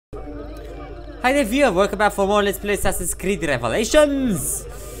Hi there viewer, welcome back for more Let's Play Assassin's Creed Revelations!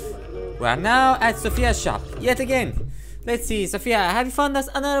 We are now at Sophia's shop, yet again. Let's see, Sophia, have you found us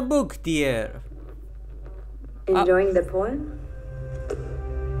another book, dear? Enjoying the poem?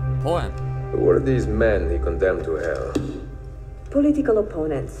 Poem? Who were these men he condemned to hell? Political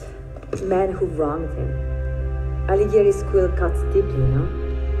opponents. Men who wronged him. Alighieri's quill cuts deeply, no?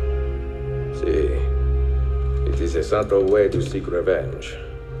 See, it is a subtle way to seek revenge.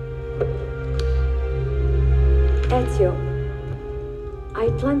 Ezio, I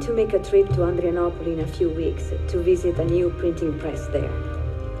plan to make a trip to Andrianople in a few weeks to visit a new printing press there.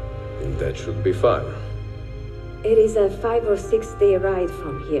 That should be fun. It is a 5 or 6 day ride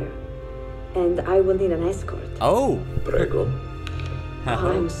from here, and I will need an escort. Oh! Prego. Oh,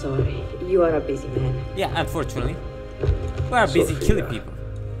 I'm sorry, you are a busy man. Yeah, unfortunately. We are busy Sophia, killing people.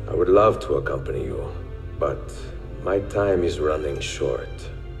 I would love to accompany you, but my time is running short.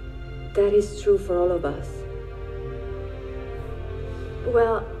 That is true for all of us.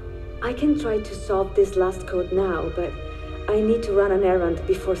 Well, I can try to solve this last code now, but I need to run an errand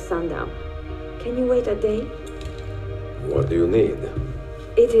before sundown. Can you wait a day? What do you need?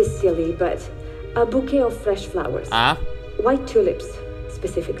 It is silly, but a bouquet of fresh flowers. White tulips,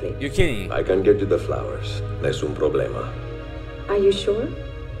 specifically. You're kidding me. I can get you the flowers. Nessun problema. Are you sure?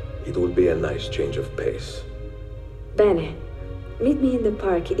 It will be a nice change of pace. Bene. Meet me in the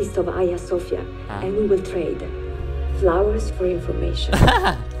park east of Hagia Sophia, and we will trade. Flowers for information.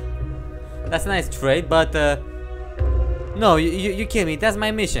 That's a nice trade, but no, you kill me. That's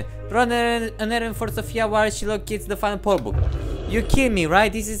my mission. Run an errand for Sophia while she locates the final poem book. You kill me,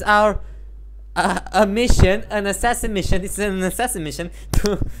 right? This is our a mission, an assassin mission. This is an assassin mission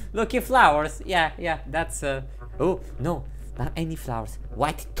to locate flowers. Yeah, that's oh no, not any flowers.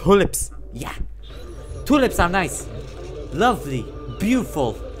 White tulips. Yeah, tulips are nice, lovely,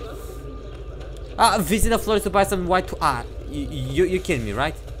 beautiful. Visit a florist to buy some white you kidding me,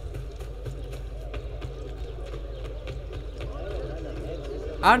 right?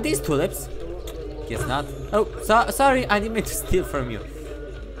 Aren't these tulips? Guess not. Oh, sorry, I didn't mean to steal from you.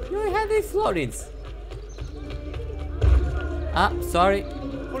 You only have 8 florins. Sorry.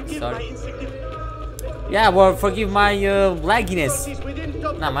 Yeah, well, forgive my lagginess.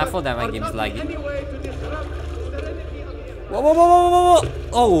 Nah, my fault that my game is laggy. Whoa.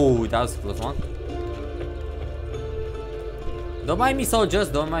 Oh, that was a close one. Don't mind me, soldiers,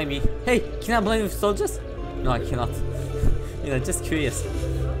 don't mind me. Hey, can I blame soldiers? No, I cannot. You know, just curious.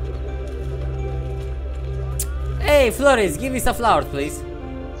 Hey, Flores, give me some flowers, please.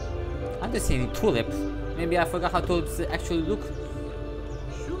 I don't see any tulips. Maybe I forgot how tulips actually look.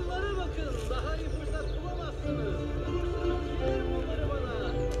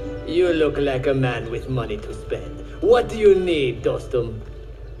 You look like a man with money to spend. What do you need, Dostum?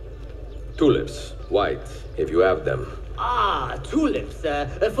 Tulips, white, if you have them. Ah, tulips.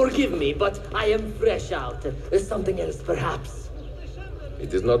 Forgive me, but I am fresh out. Something else, perhaps?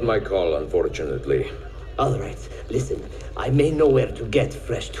 It is not my call, unfortunately. All right, listen. I may know where to get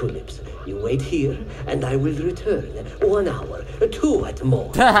fresh tulips. You wait here, and I will return. 1 hour, 2 at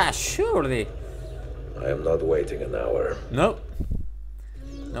most. Surely. I am not waiting an hour. Nope.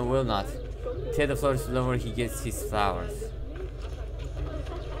 No, will not. Tell the florist where he gets his flowers.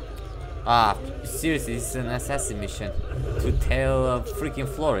 Seriously, this is an assassin mission to tell a freaking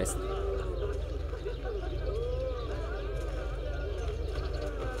florist.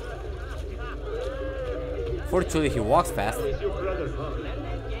 Fortunately, he walks fast.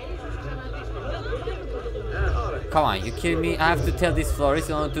 Come on, you kidding me? I have to tell this florist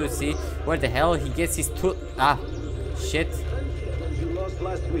in order to see where the hell he gets his shit. You lost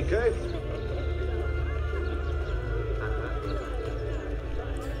last week, eh?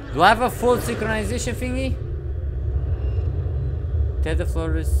 Do I have a full synchronization thingy? Tell the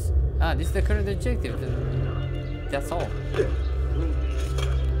florist. This is the current objective. That's all.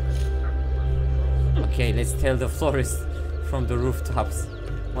 Okay, let's tell the florist from the rooftops.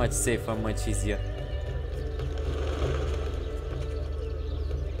 Much safer, much easier.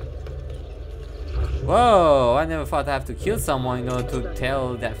 Whoa, I never thought I have to kill someone in order to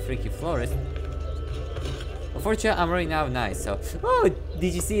tell that freaky florist. Unfortunately, I'm running out of nice, so... Oh,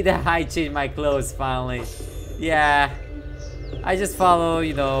 did you see that I changed my clothes finally? Yeah. I just follow,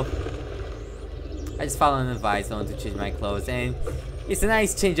 you know... I just follow an advice on to change my clothes, and... It's a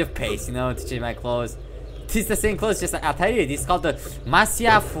nice change of pace, you know, to change my clothes. It's the same clothes, just like Altair. It's called the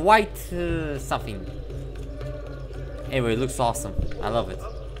Masyaf White something. Anyway, it looks awesome. I love it.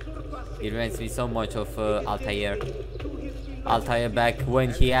 It reminds me so much of Altair. Altair back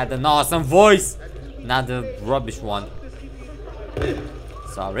when he had an awesome voice. Not the rubbish one.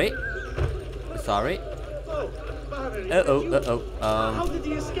 Sorry. Sorry. How did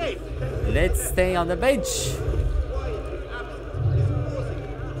he escape? Let's stay on the bench.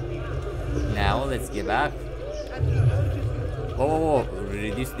 Now let's get back. Whoa.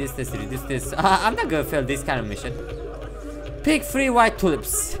 Reduce this. I'm not gonna fail this kind of mission. Pick 3 white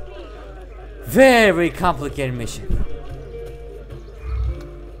tulips. Very complicated mission.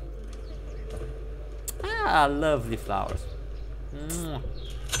 Lovely flowers.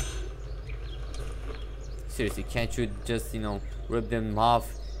 Seriously, can't you just, rip them off?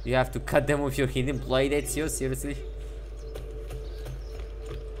 You have to cut them with your hidden blade, Ezio? Seriously?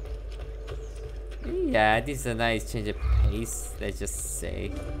 Yeah, this is a nice change of pace, let's just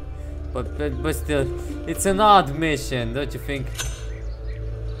say. But still, it's an odd mission, don't you think?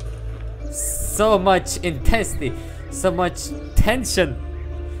 So much intensity, so much tension,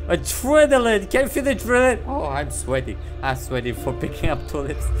 adrenaline. Can you feel the adrenaline? Oh, I'm sweating for picking up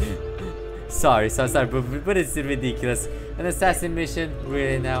tulips. sorry, but it's ridiculous. An assassin mission,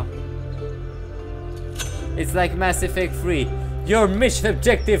 really now? It's like Mass Effect 3. Your mission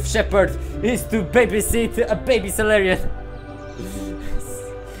objective, Shepard, is to babysit a baby Salarian.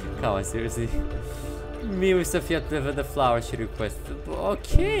 Come on, seriously. Me with Sophia deliver the flowers she requested.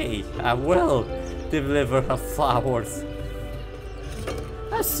 Okay, I will deliver her flowers.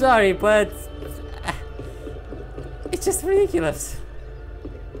 I'm sorry, but it's just ridiculous.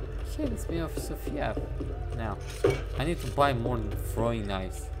 Okay, let's be off Sophia. Now, I need to buy more throwing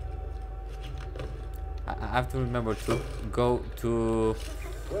knives. I have to remember to go to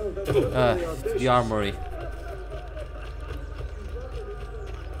the armory.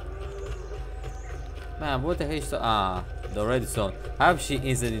 Man, what the hell is the red zone? I hope she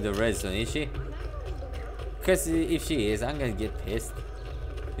isn't in the red zone, is she? Because if she is, I'm gonna get pissed.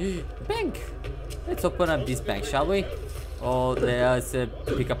 Bank! Let's open up this bank, shall we? Or let us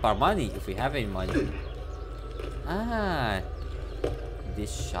pick up our money, if we have any money.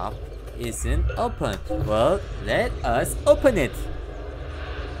 This shop isn't open. Well, let us open it.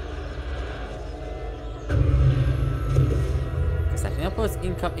 Constantinople's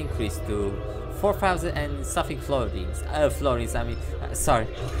income increased to 4,000 and something florins. Sorry.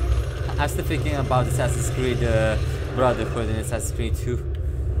 I'm still thinking about Assassin's Creed Brotherhood and Assassin's Creed 2.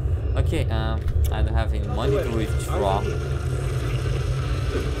 Okay, I don't have any money to withdraw.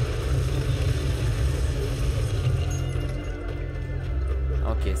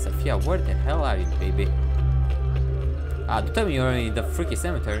 Okay, Sophia, where the hell are you, baby? Don't tell me you're in the freaky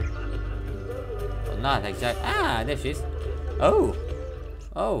cemetery. Well, not exactly. There she is. Oh,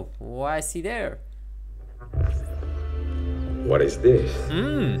 what I see there? What is this?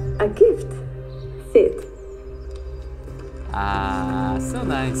 A gift. Sit. So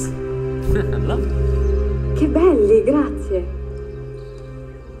nice. Lovely. Che belli, grazie.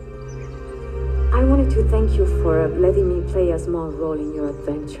 I wanted to thank you for letting me play a small role in your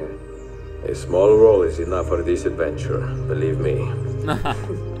adventure. A small role is enough for this adventure, believe me.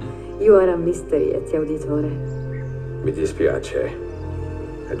 You are a mystery, Ezio Auditore. Mi dispiace.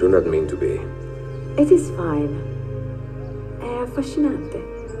 I do not mean to be. It is fine. È affascinante.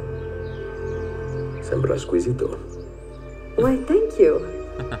 Sembra squisito. Why, thank you.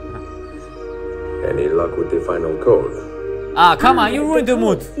 Any luck with the final code? Come on, you ruined the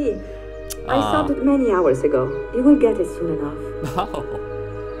mood. See, I solved it many hours ago. You will get it soon enough.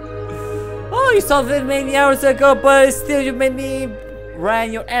 Oh, you solved it many hours ago, but still you made me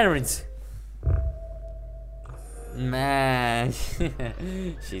run your errands. Man,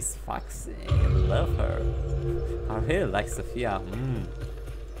 she's foxy. I love her. I really like Sophia.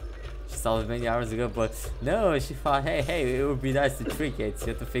 She solved it many hours ago, but no, she thought, hey, it would be nice to trick it. You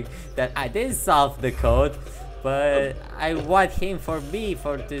have to think that I didn't solve the code, but I want him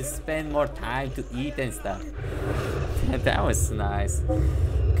to spend more time to eat and stuff. That was nice.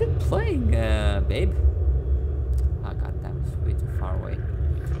 Good playing, babe. Oh god, that was way too far away.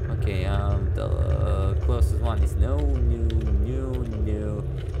 Okay, the closest one is no.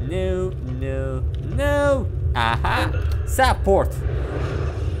 Aha! Support!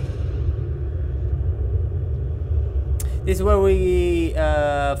 This is where we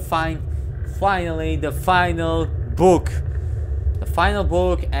find finally the final book. The final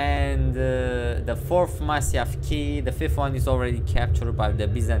book and the fourth Masyaf key. The fifth one is already captured by the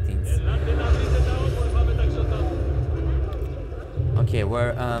Byzantines. Okay,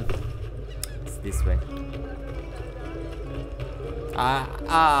 where it's this way.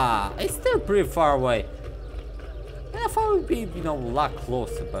 It's still pretty far away. I thought it would be, a lot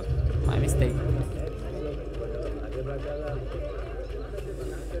closer, but my mistake.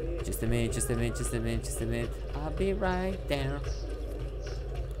 Just a minute. I'll be right there.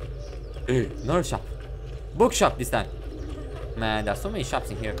 Another shop. Bookshop this time. Man, there's so many shops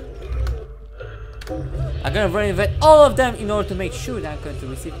in here. I'm gonna renovate all of them in order to make sure that I'm going to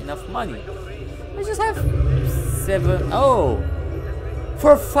receive enough money. I just have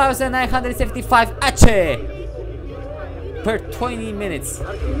 4,975 ache per 20 minutes.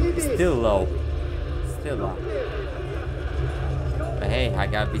 Still low. Still low. But hey, I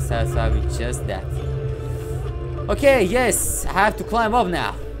gotta be satisfied with just that. Okay, yes, I have to climb up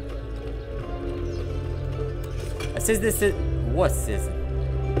now. Since this is what season?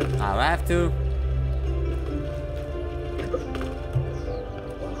 I have to.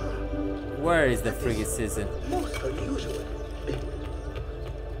 Where is the friggin' season?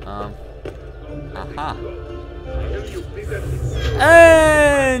 Aha.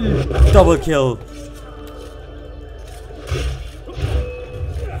 And double kill.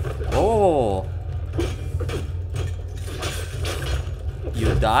 Oh.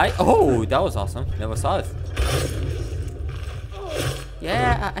 You die? Oh, that was awesome. Never saw it.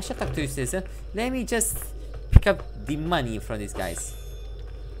 Yeah, I should talk to you, Citizen. Let me just pick up the money from these guys.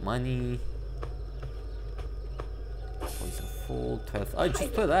 Money. Poison full, 12. Oh,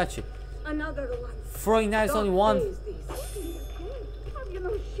 just 12 actually. Another one. Throwing knives only one. Have you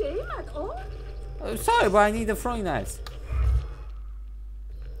no shame at all? Sorry, but I need the throwing knives.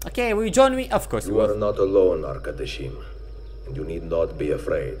 Okay, will you join me? Of course. You are not alone, Arkadashim, and you need not be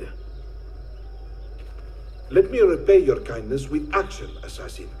afraid. Let me repay your kindness with action,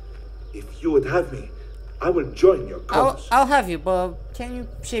 assassin. If you would have me, I will join your cause. I'll have you, but can you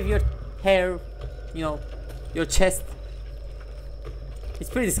shave your hair, you know, your chest? It's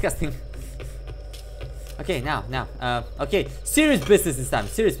pretty disgusting. Okay, now, okay, serious business this time,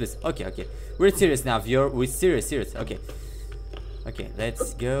 serious business. Okay, we're serious now, viewer. We're serious. Okay,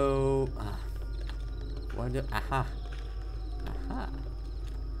 let's go. Where the aha,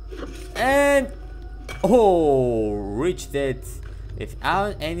 and oh, reached it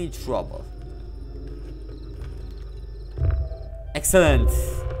without any trouble. Excellent.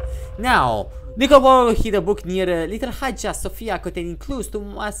 Now, Nicol hid a book near Little Hagia Sophia containing clues to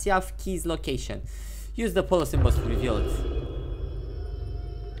Masyaf Key's location. Use the polo symbols to reveal it.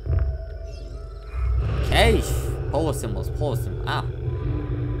 Okay, polo symbols. Ah,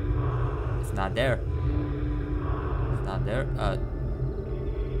 it's not there. It's not there.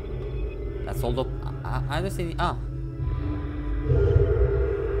 That's all the. I don't see any. Ah,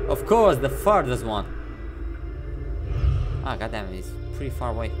 of course, the farthest one. Ah, goddamn, it's pretty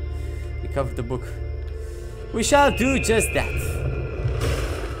far away. We covered the book. We shall do just that.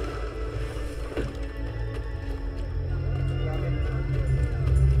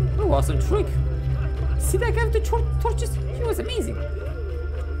 Oh, awesome trick. See that guy with the torches? He was amazing.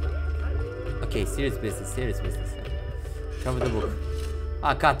 Okay, serious business. Okay. Cover the book.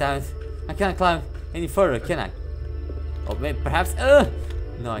 Ah, goddamn it. I can't climb any further, can I? Oh, maybe, perhaps.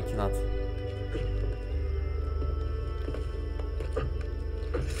 No, I cannot.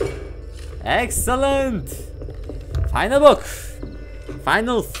 Excellent! Final book!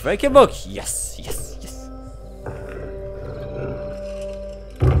 Final freaking book! Yes!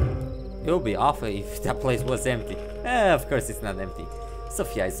 It would be awful if that place was empty. Of course it's not empty.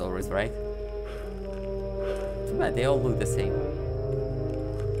 Sophia is always right. Too bad they all look the same.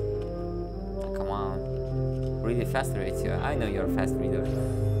 Oh, come on. Read it faster, it's you. I know you're a fast reader.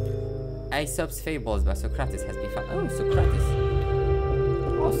 Aesop's Fables by Socrates has been found. Oh, Socrates.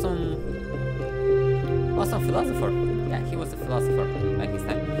 Awesome philosopher. Yeah, he was a philosopher back his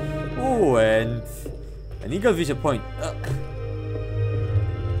time. Oh, and an eagle vision point.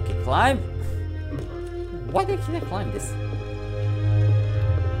 Okay, climb. Why can I climb this?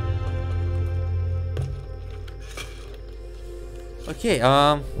 Okay,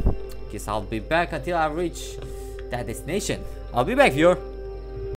 guess I'll be back until I reach that destination. I'll be back, viewer.